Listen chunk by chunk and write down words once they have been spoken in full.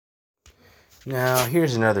Now,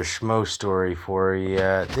 here's another Shmoe story for you.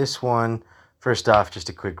 This one, first off, just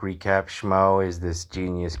a quick recap. Shmoe is this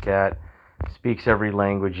genius cat. Speaks every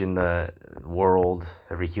language in the world,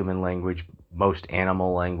 every human language, most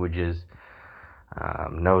animal languages.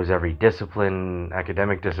 Knows every discipline,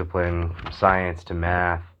 academic discipline, from science to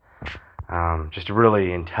math. Just a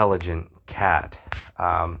really intelligent cat.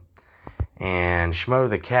 And Shmoe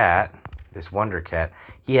the cat, this wonder cat,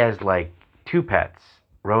 he has like two pets,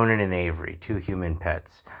 Ronan and Avery, two human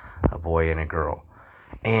pets, a boy and a girl.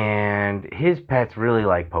 And his pets really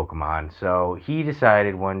like Pokemon, so he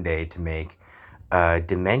decided one day to make a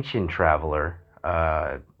dimension traveler,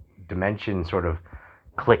 dimension sort of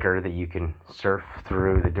clicker that you can surf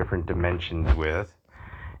through the different dimensions with.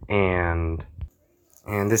 And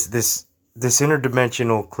this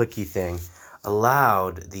interdimensional clicky thing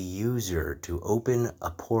allowed the user to open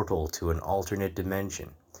a portal to an alternate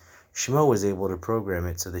dimension. Shmo was able to program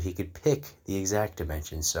it so that he could pick the exact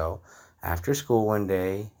dimension. So after school one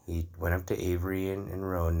day, he went up to Avery and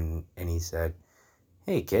Ronan and he said,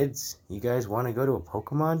 "Hey kids, you guys want to go to a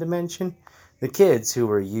Pokemon dimension?" The kids, who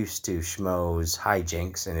were used to Shmo's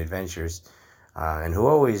hijinks and adventures, and who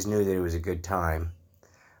always knew that it was a good time,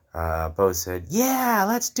 both said, "Yeah,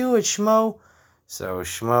 let's do it, Shmo." So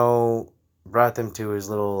Shmo brought them to his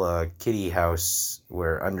little kitty house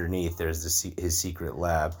where underneath there's his secret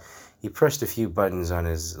lab. He pressed a few buttons on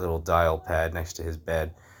his little dial pad next to his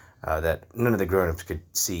bed that none of the grown-ups could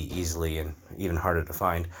see easily and even harder to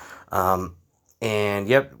find. And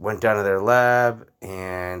yep, went down to their lab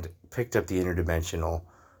and picked up the interdimensional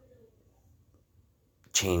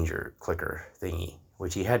changer clicker thingy,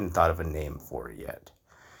 which he hadn't thought of a name for yet.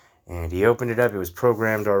 And he opened it up. It was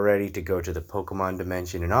programmed already to go to the Pokemon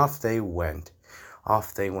dimension, and off they went.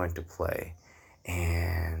 Off they went to play.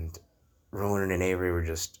 And Ronan and Avery were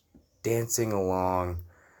just dancing along,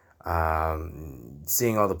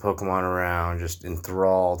 seeing all the Pokemon around, just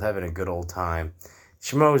enthralled, having a good old time.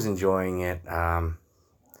 Shmo's enjoying it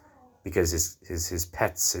because his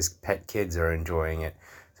pet kids are enjoying it.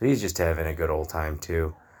 So he's just having a good old time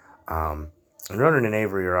too. And Ronan and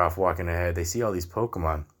Avery are off walking ahead. They see all these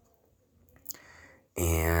Pokemon.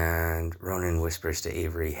 And Ronan whispers to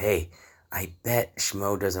Avery, "Hey, I bet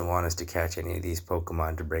Shmo doesn't want us to catch any of these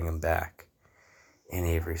Pokemon to bring him back." And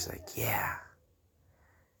Avery's like, "Yeah."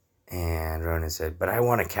 And Ronan said, "But I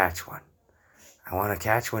want to catch one. I want to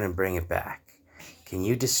catch one and bring it back. Can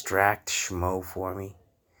you distract Shmo for me?"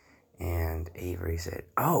 And Avery said,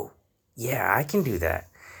 "Oh, yeah, I can do that."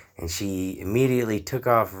 And she immediately took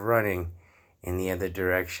off running in the other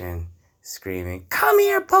direction, screaming, "Come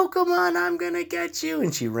here, Pokemon! I'm gonna get you!"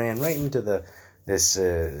 And she ran right into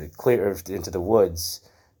into the woods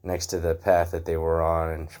next to the path that they were on.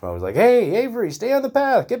 And Shmo was like, "Hey, Avery, stay on the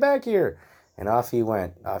path! Get back here!" And off he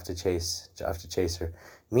went, off to chase her.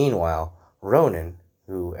 Meanwhile, Ronan,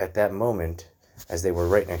 who at that moment, as they were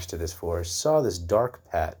right next to this forest, saw this dark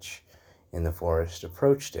patch in the forest,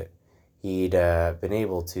 approached it. He'd been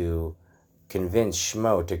able to convince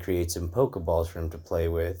Shmo to create some Pokeballs for him to play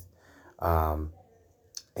with.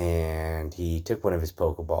 And he took one of his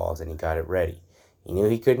Pokeballs and he got it ready. He knew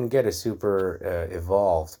he couldn't get a super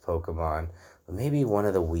evolved Pokemon, but maybe one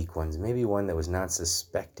of the weak ones, maybe one that was not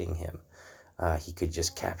suspecting him. He could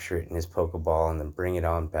just capture it in his Pokeball and then bring it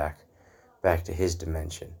on back to his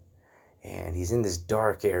dimension. And he's in this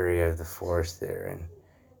dark area of the forest there, and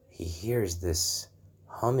he hears this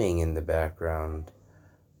humming in the background.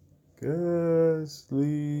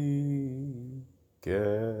 "Ghastly,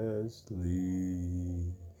 Ghastly."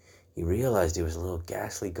 He realized it was a little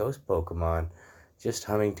ghastly ghost Pokemon just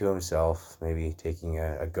humming to himself, maybe taking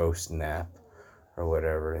a ghost nap or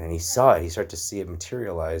whatever. And he saw it. He started to see it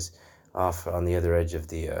materialize off on the other edge of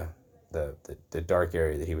the dark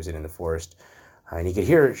area that he was in the forest. And he could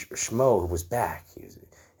hear Shmo, who was back.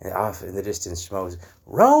 And off in the distance, Shmo was,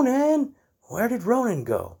 "Ronan! Where did Ronan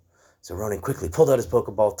go?" So Ronan quickly pulled out his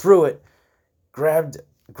Pokeball, threw it, grabbed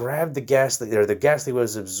the Ghastly, or the Ghastly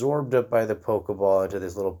was absorbed up by the Pokeball into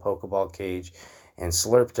this little Pokeball cage and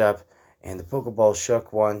slurped up, and the Pokeball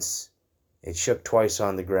shook once, it shook twice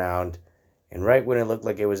on the ground, and right when it looked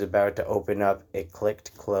like it was about to open up, it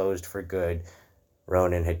clicked closed for good.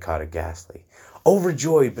 Ronan had caught a Ghastly.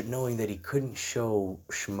 Overjoyed, but knowing that he couldn't show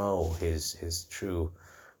Shmo his true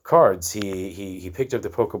cards, he picked up the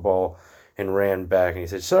Pokeball and ran back, and he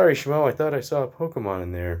said, "Sorry, Shmo, I thought I saw a Pokemon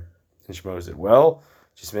in there." And Shmo said, "Well,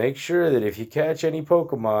 just make sure that if you catch any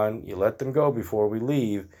Pokemon, you let them go before we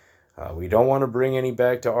leave. We don't want to bring any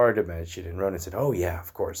back to our dimension." And Ronan said, "Oh, yeah,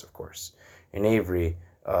 of course, of course." And Avery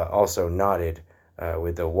also nodded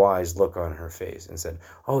with a wise look on her face and said,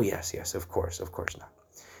 "Oh, yes, of course not."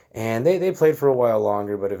 And they played for a while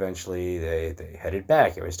longer, but eventually they headed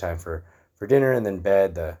back. It was time for dinner and then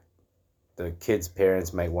bed. The kids'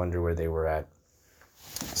 parents might wonder where they were at.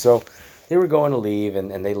 So they were going to leave,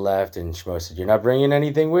 and they left, and Shmoe said, "You're not bringing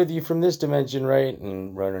anything with you from this dimension, right?"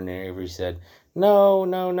 And Ronan and Avery said, "No,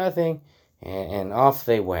 no, nothing." And off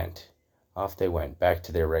they went. Off they went, back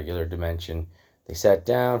to their regular dimension. They sat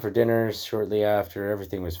down for dinner shortly after.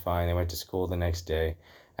 Everything was fine. They went to school the next day.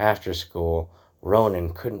 After school,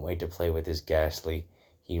 Ronan couldn't wait to play with his Ghastly.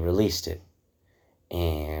 He released it,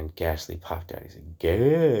 and Ghastly popped out. He said,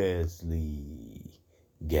 "Ghastly,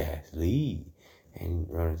 Ghastly." And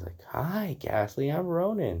Ronan's like, "Hi, Ghastly, I'm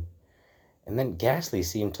Ronan." And then Ghastly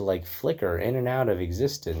seemed to like flicker in and out of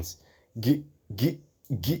existence. G g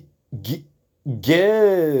g g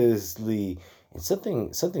Ghastly. And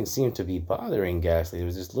something seemed to be bothering Ghastly. There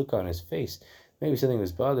was this look on his face. Maybe something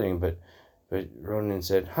was bothering him, but Ronan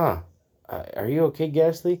said, "Huh, are you okay,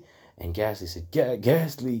 Ghastly?" And Ghastly said,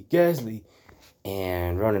 "Ghastly, Ghastly."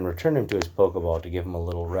 And Ronan returned him to his Pokeball to give him a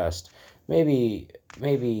little rest. Maybe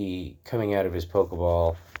coming out of his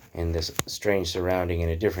Pokeball in this strange surrounding in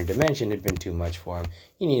a different dimension had been too much for him.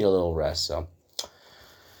 He needed a little rest. So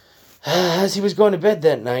as he was going to bed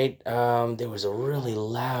that night, there was a really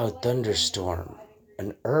loud thunderstorm,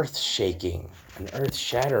 an earth-shattering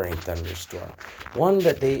thunderstorm, one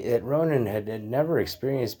that Ronan had never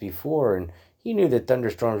experienced before, and he knew that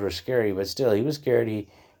thunderstorms were scary, but still, he was scared. He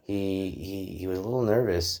was a little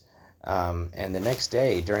nervous. And the next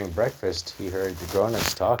day, during breakfast, he heard the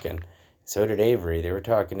grown-ups talking. So did Avery. They were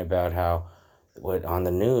talking about how, on the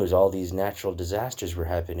news, all these natural disasters were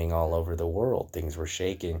happening all over the world. Things were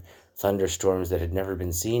shaking, thunderstorms that had never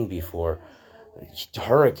been seen before,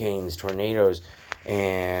 hurricanes, tornadoes,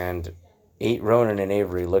 and Ronan and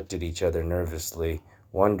Avery looked at each other nervously,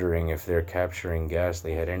 wondering if their capturing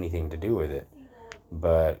Ghastly had anything to do with it.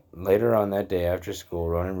 But later on that day after school,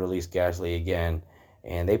 Ronan released Ghastly again,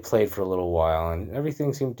 and they played for a little while, and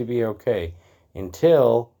everything seemed to be okay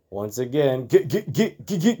until once again, Ghastly.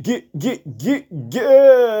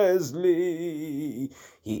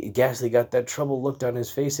 Ghastly got that troubled look on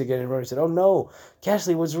his face again, and Ronan said, "Oh no,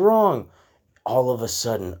 Ghastly, what's wrong?" All of a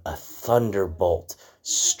sudden, a thunderbolt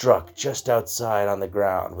struck just outside on the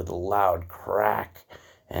ground with a loud crack,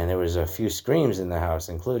 and there was a few screams in the house,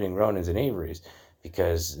 including Ronan's and Avery's,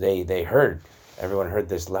 because everyone heard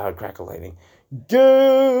this loud crackling.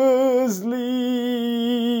 Ghastly!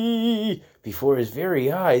 Before his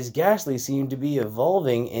very eyes, Ghastly seemed to be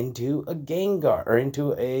evolving into a Gengar, or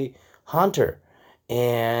into a Haunter.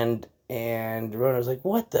 And Ronan was like,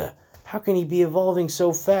 "What the? How can he be evolving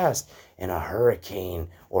so fast?" And a hurricane,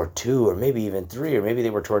 or two, or maybe even three, or maybe they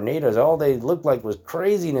were tornadoes. All they looked like was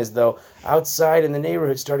craziness, though, outside in the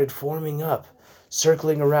neighborhood started forming up,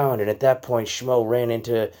 circling around. And at that point, Shmoe ran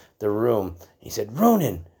into the room. He said,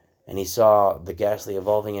 "Ronan!" And he saw the Ghastly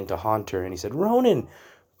evolving into Haunter. And he said, "Ronan,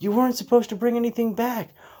 you weren't supposed to bring anything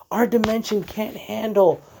back. Our dimension can't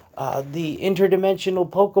handle the interdimensional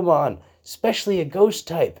Pokemon, especially a ghost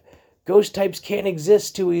type. Ghost types can't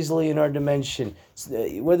exist too easily in our dimension,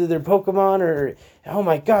 whether they're Pokemon or... Oh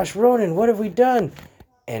my gosh, Ronan, what have we done?"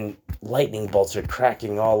 And lightning bolts are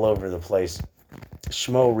cracking all over the place.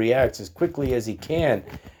 Shmoe reacts as quickly as he can,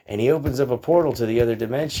 and he opens up a portal to the other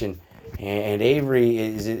dimension. And Avery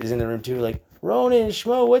is in the room too, like, "Ronan,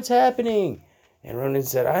 Shmoe, what's happening?" And Ronan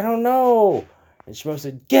said, "I don't know." And Shmoe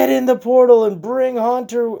said, "Get in the portal and bring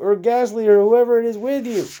Haunter or Ghastly or whoever it is with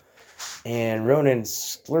you." And Ronan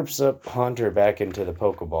slurps up Haunter back into the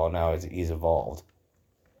Pokeball. Now he's evolved.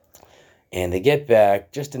 And they get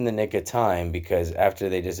back just in the nick of time, because after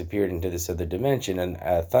they disappeared into this other dimension,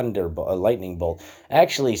 a lightning bolt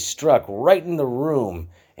actually struck right in the room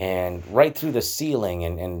and right through the ceiling,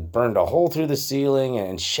 and burned a hole through the ceiling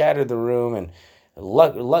and shattered the room. And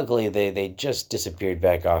luckily, they just disappeared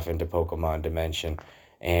back off into Pokemon dimension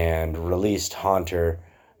and released Haunter.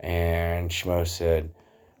 And Shmoe said,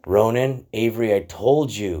 "Ronan, Avery, I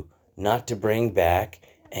told you not to bring back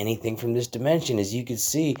anything from this dimension. As you can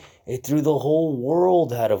see, it threw the whole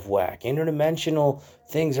world out of whack. Interdimensional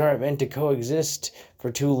things aren't meant to coexist for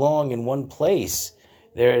too long in one place.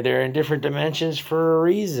 They're in different dimensions for a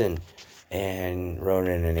reason." And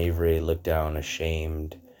Ronan and Avery looked down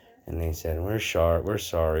ashamed, and they said, We're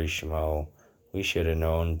sorry, Shmoe. We should have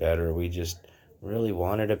known better. We just really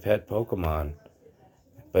wanted a pet Pokemon.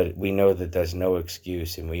 But we know that that's no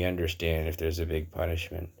excuse, and we understand if there's a big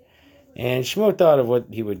punishment." And Shmoe thought of what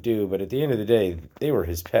he would do, but at the end of the day, they were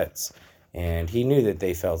his pets. And he knew that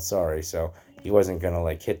they felt sorry, so he wasn't going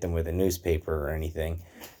to hit them with a newspaper or anything.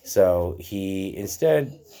 So he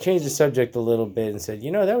instead changed the subject a little bit and said,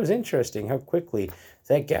 "That was interesting how quickly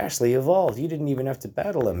That Ghastly evolved. You didn't even have to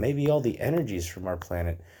battle him. Maybe all the energies from our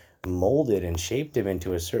planet molded and shaped him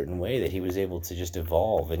into a certain way that he was able to just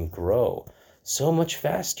evolve and grow so much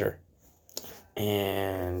faster.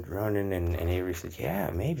 And Ronan and Avery said, yeah,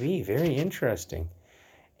 maybe. Very interesting.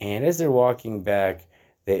 And as they're walking back,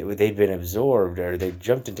 they'd been absorbed, or they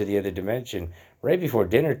jumped into the other dimension right before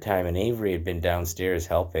dinner time, and Avery had been downstairs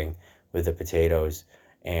helping with the potatoes,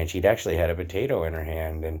 and she'd actually had a potato in her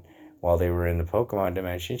hand, and while they were in the Pokemon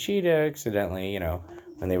dimension, she'd accidentally,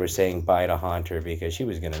 when they were saying bye to Haunter, because she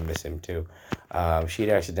was going to miss him too, she'd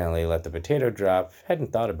accidentally let the potato drop,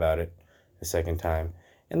 hadn't thought about it the second time,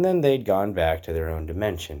 and then they'd gone back to their own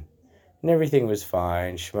dimension. And everything was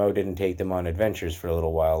fine. Shmoe didn't take them on adventures for a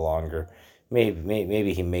little while longer.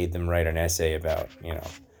 Maybe he made them write an essay about,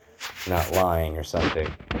 not lying or something.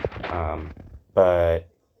 But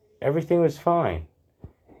everything was fine.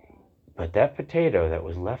 But that potato that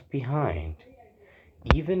was left behind,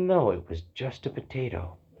 even though it was just a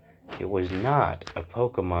potato, it was not a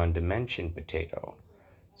Pokemon Dimension potato.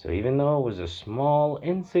 So even though it was a small,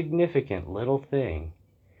 insignificant little thing,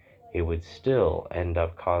 it would still end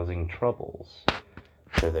up causing troubles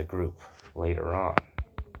to the group later on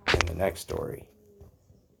in the next story,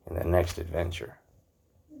 in the next adventure.